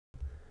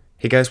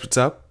Hey guys, what's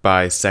up?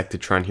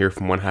 Bisectatron here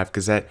from OneHive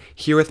Gazette,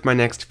 here with my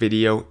next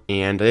video,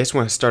 and I just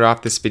want to start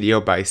off this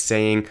video by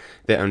saying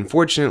that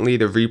unfortunately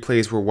the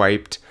replays were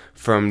wiped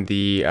from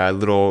the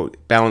little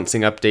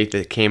balancing update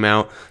that came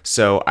out,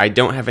 so I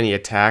don't have any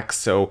attacks.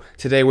 So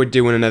today we're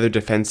doing another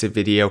defensive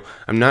video.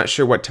 I'm not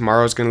sure what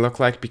tomorrow's going to look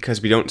like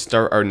because we don't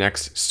start our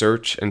next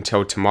search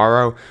until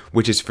tomorrow,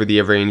 which is for the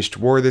Arranged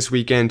War this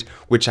weekend,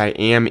 which I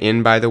am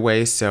in, by the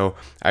way, so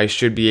I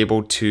should be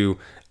able to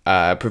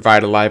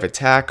provide a live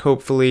attack,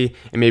 hopefully,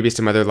 and maybe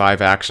some other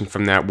live action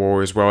from that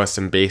war, as well as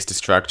some base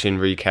destruction,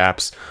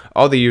 recaps,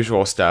 all the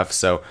usual stuff.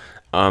 So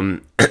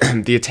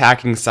the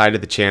attacking side of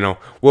the channel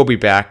will be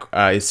back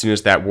as soon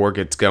as that war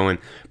gets going,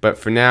 but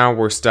for now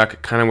we're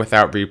stuck kind of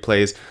without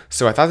replays.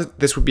 So I thought that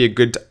this would be a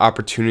good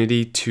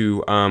opportunity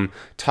to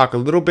talk a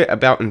little bit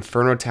about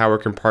Inferno Tower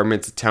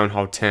compartments at Town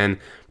Hall 10,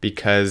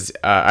 because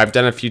I've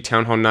done a few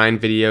Town Hall 9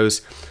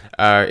 videos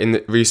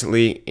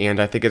recently, and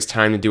I think it's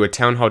time to do a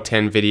Town Hall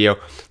 10 video.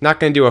 Not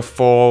going to do a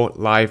full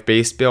live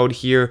base build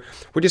here.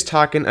 We're just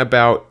talking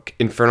about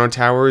Inferno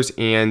Towers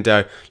and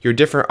your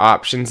different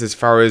options as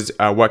far as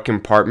what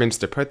compartments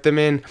to put them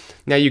in.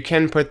 Now you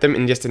can put them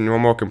in just a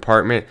normal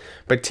compartment,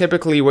 but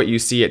typically what you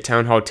see at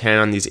Town Hall 10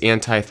 on these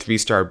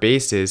anti-3-star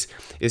bases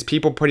is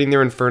people putting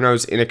their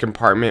Infernos in a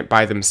compartment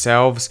by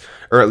themselves,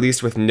 or at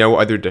least with no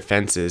other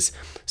defenses.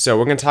 So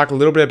we're going to talk a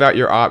little bit about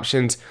your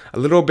options, a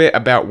little bit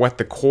about what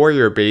the core of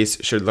your base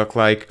should look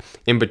like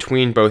in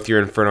between both your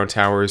Inferno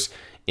Towers,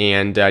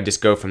 and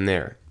just go from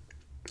there.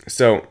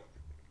 So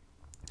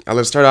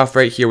let's start off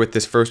right here with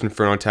this first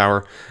Inferno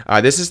Tower.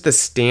 This is the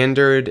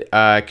standard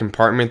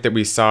compartment that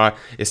we saw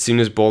as soon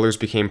as bowlers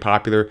became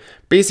popular.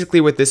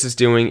 Basically what this is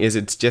doing is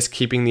it's just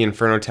keeping the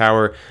Inferno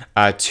Tower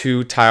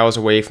 2 tiles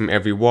away from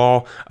every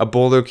wall. A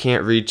bowler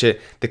can't reach it.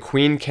 The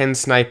queen can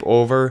snipe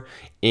over,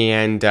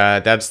 and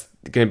that's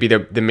going to be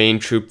the main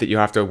troop that you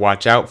have to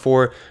watch out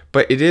for.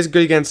 But it is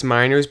good against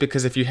miners,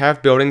 because if you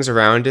have buildings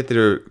around it that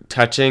are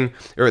touching,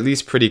 or at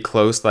least pretty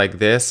close like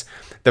this,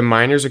 the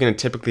miners are going to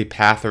typically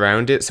path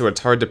around it, so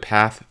it's hard to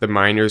path the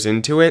miners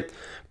into it.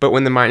 But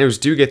when the miners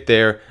do get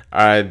there,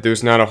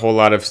 there's not a whole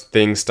lot of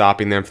things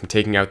stopping them from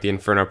taking out the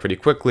Inferno pretty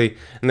quickly,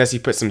 unless you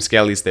put some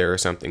skellies there or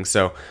something.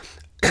 So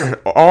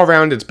all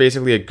around, it's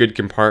basically a good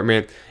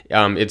compartment.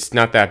 It's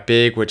not that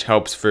big, which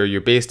helps for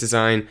your base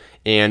design,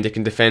 and it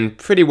can defend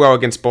pretty well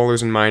against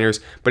bowlers and miners.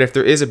 But if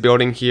there is a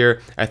building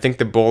here, I think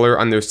the bowler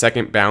on their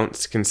second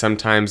bounce can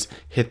sometimes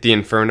hit the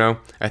Inferno.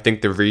 I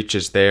think the reach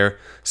is there,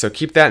 so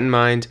keep that in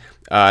mind.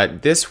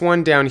 This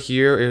one down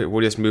here,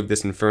 we'll just move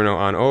this Inferno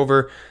on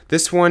over.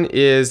 This one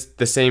is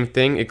the same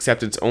thing,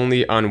 except it's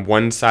only on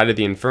one side of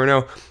the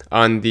Inferno.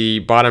 On the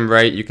bottom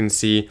right, you can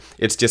see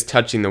it's just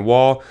touching the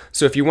wall.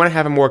 So if you want to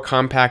have a more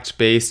compact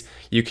base,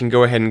 you can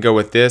go ahead and go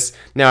with this.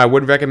 Now, I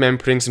would recommend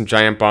putting some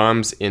giant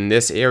bombs in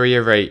this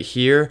area right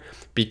here,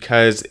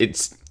 because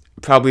it's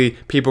probably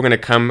people are going to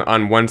come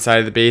on one side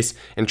of the base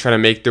and try to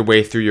make their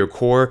way through your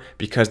core,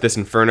 because this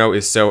Inferno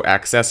is so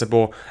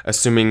accessible,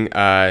 assuming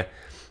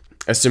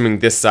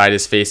this side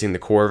is facing the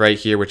core right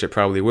here, which it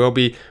probably will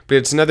be. But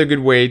it's another good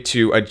way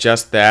to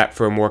adjust that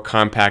for a more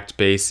compact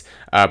base,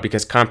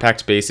 because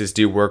compact bases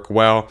do work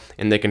well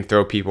and they can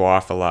throw people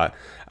off a lot.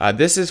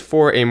 This is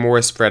for a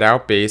more spread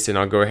out base, and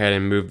I'll go ahead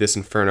and move this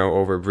Inferno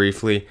over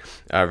briefly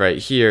right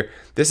here.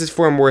 This is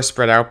for a more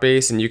spread out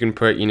base, and you can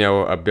put, you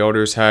know, a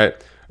builder's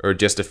hut or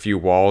just a few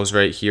walls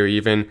right here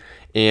even.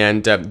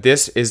 And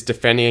this is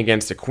defending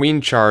against a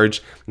queen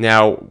charge.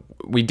 Now,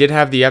 we did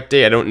have the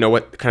update. I don't know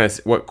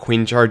what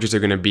queen charges are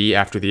going to be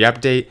after the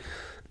update,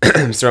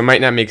 so it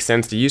might not make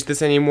sense to use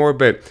this anymore.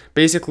 But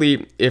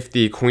basically, if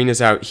the queen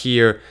is out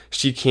here,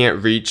 she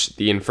can't reach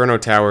the Inferno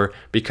Tower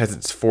because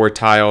it's 4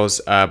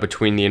 tiles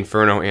between the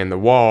Inferno and the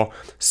wall.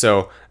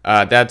 So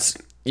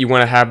you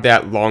want to have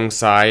that long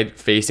side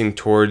facing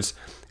towards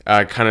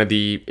kind of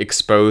the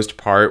exposed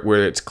part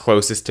where it's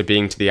closest to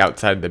being to the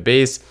outside of the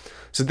base.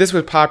 So this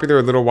was popular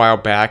a little while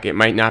back. It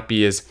might not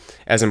be as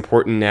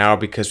important now,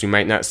 because we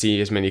might not see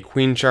as many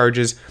queen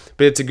charges,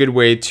 but it's a good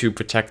way to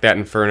protect that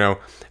Inferno.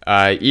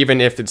 Even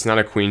if it's not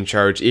a queen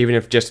charge, even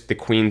if just the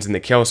queen's in the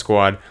kill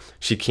squad,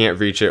 she can't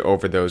reach it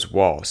over those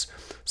walls.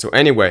 So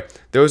anyway,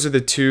 those are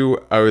the 2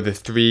 or the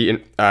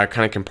 3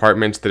 kind of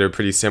compartments that are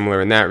pretty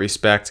similar in that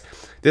respect.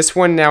 This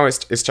one now is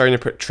starting to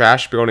put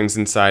trash buildings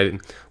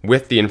inside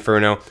with the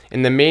Inferno,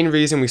 and the main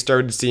reason we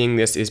started seeing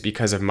this is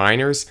because of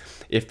miners.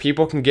 If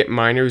people can get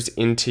miners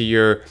into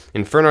your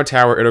Inferno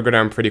Tower, it'll go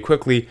down pretty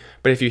quickly,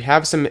 but if you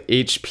have some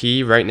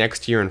HP right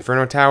next to your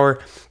Inferno Tower,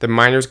 the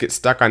miners get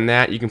stuck on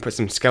that. You can put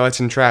some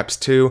skeleton traps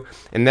too,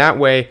 and that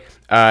way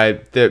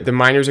the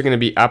miners are going to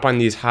be up on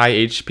these high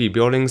HP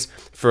buildings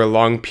for a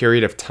long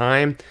period of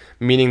time,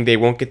 meaning they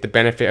won't get the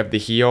benefit of the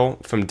heal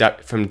from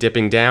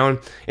dipping down,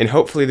 and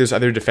hopefully there's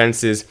other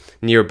defenses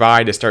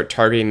nearby to start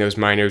targeting those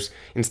miners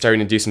and starting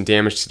to do some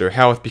damage to their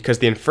health, because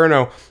the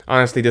Inferno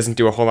honestly doesn't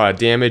do a whole lot of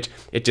damage.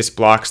 It just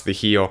blocks the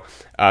heal.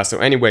 So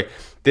anyway,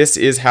 this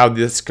is how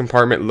this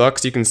compartment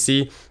looks. You can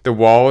see the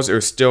walls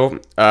are still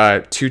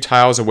 2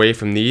 tiles away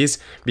from these,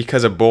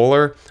 because a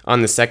bowler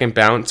on the second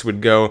bounce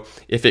would go,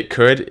 if it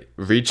could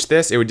reach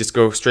this, it would just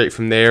go straight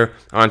from there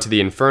onto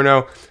the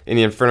Inferno, and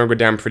the Inferno would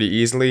go down pretty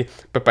easily.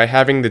 But by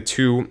having the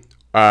 2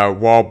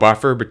 wall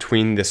buffer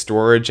between the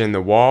storage and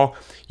the wall,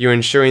 you're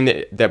ensuring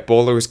that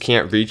bowlers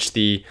can't reach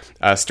the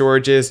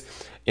storages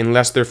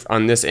unless they're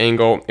on this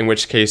angle, in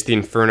which case the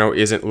Inferno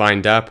isn't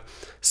lined up.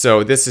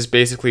 So this is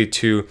basically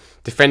to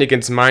defend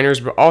against miners,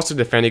 but also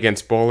defend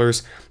against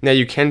bowlers. Now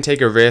you can take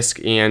a risk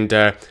and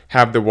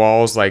have the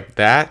walls like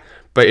that,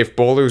 but if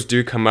bowlers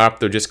do come up,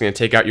 they're just going to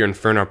take out your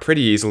Inferno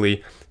pretty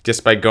easily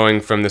just by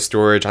going from the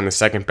storage on the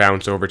second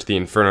bounce over to the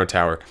Inferno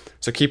tower.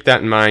 So keep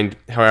that in mind,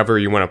 however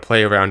you want to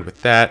play around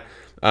with that.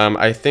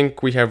 I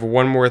think we have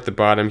one more at the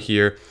bottom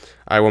here.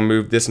 I will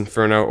move this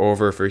Inferno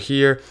over for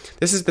here.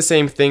 This is the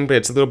same thing, but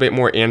it's a little bit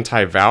more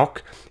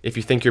anti-Valk. If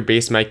you think your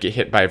base might get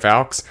hit by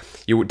Valks,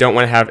 you don't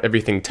want to have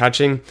everything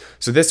touching.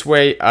 So this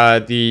way,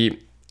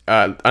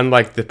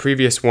 unlike the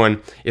previous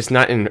one, it's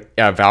not in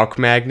a Valk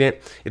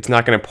magnet. It's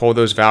not going to pull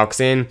those Valks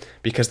in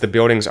because the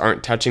buildings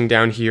aren't touching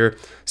down here.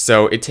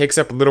 So it takes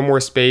up a little more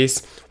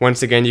space.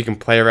 Once again, you can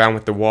play around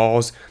with the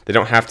walls. They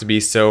don't have to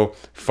be so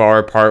far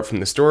apart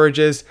from the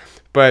storages.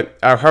 But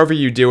however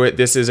you do it,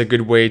 this is a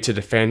good way to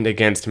defend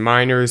against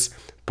miners,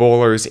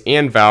 bowlers,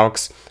 and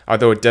Valks,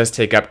 although it does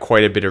take up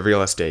quite a bit of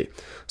real estate.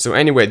 So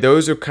anyway,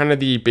 those are kind of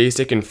the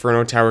basic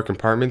Inferno tower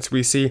compartments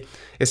we see.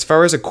 As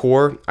far as a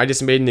core, I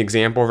just made an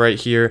example right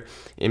here,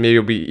 and maybe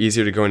it'll be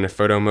easier to go into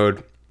photo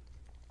mode.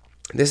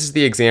 This is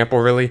the example,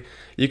 really.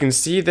 You can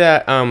see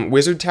that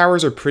wizard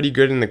towers are pretty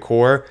good in the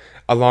core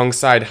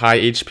alongside high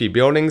HP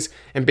buildings,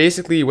 and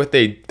basically what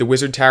the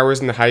wizard towers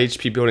and the high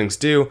HP buildings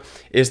do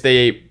is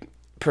they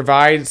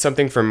provide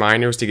something for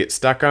miners to get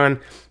stuck on.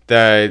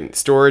 The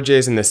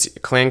storages in the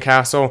clan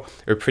castle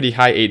are pretty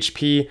high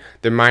HP.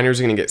 The miners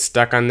are going to get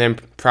stuck on them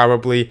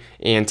probably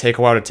and take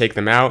a while to take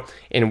them out.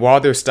 And while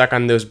they're stuck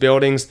on those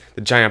buildings,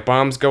 the giant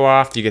bombs go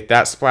off. You get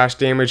that splash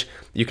damage.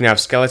 You can have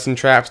skeleton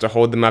traps to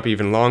hold them up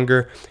even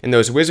longer. And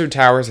those wizard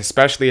towers,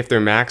 especially if they're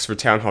max for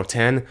Town Hall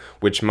 10,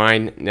 which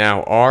mine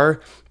now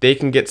are, they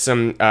can get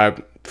some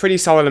pretty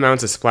solid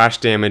amounts of splash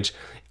damage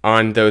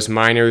on those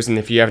miners, and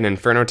if you have an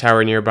Inferno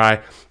tower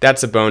nearby,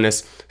 that's a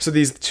bonus. So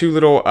these 2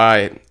 little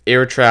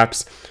air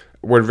traps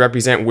would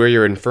represent where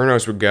your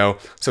Infernos would go.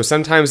 So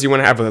sometimes you want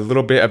to have a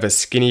little bit of a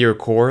skinnier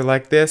core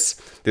like this,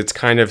 that's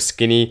kind of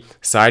skinny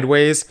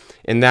sideways,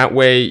 and that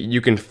way you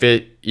can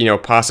fit,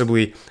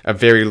 possibly a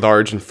very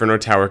large Inferno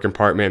tower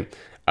compartment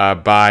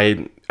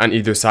on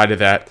either side of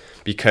that,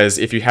 because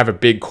if you have a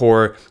big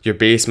core, your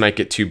base might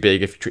get too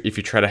big if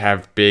you try to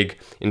have big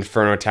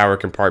Inferno tower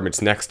compartments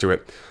next to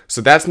it. So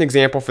that's an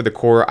example for the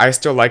core. I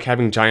still like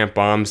having giant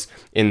bombs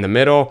in the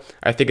middle.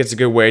 I think it's a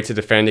good way to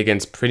defend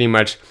against pretty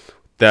much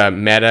the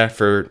meta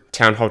for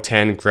Town Hall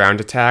 10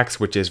 ground attacks,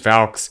 which is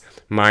Valks,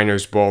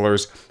 miners,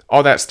 bowlers.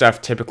 All that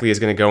stuff typically is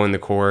going to go in the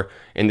core,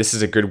 and this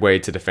is a good way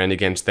to defend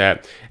against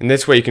that. And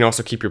this way you can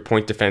also keep your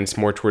point defense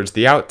more towards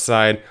the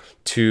outside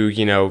to,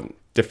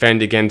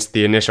 defend against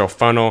the initial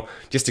funnel,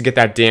 just to get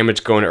that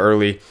damage going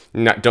early.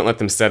 Don't let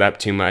them set up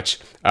too much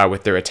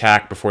with their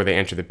attack before they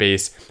enter the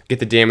base. Get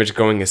the damage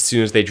going as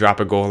soon as they drop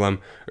a golem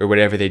or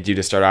whatever they do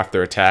to start off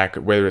their attack,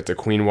 whether it's a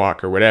queen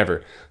walk or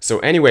whatever. So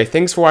anyway,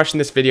 thanks for watching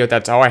this video.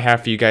 That's all I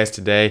have for you guys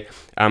today.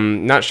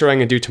 I'm not sure what I'm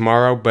going to do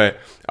tomorrow, but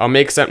I'll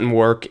make something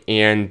work,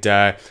 and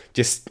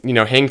just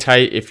hang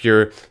tight if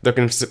you're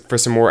looking for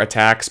some more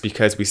attacks,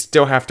 because we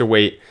still have to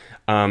wait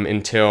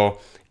until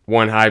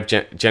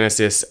OneHive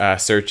Genesis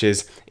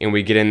searches and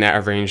we get in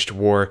that arranged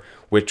war,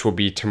 which will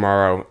be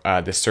tomorrow,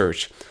 the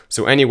search.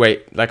 So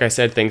anyway, like I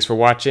said, thanks for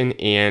watching,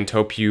 and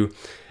hope you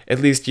at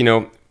least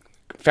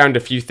found a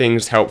few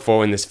things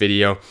helpful in this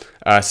video,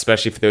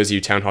 especially for those of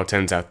you Town Hall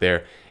 10s out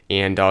there,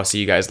 and I'll see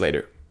you guys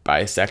later.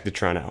 Bye,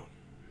 Sectatron out.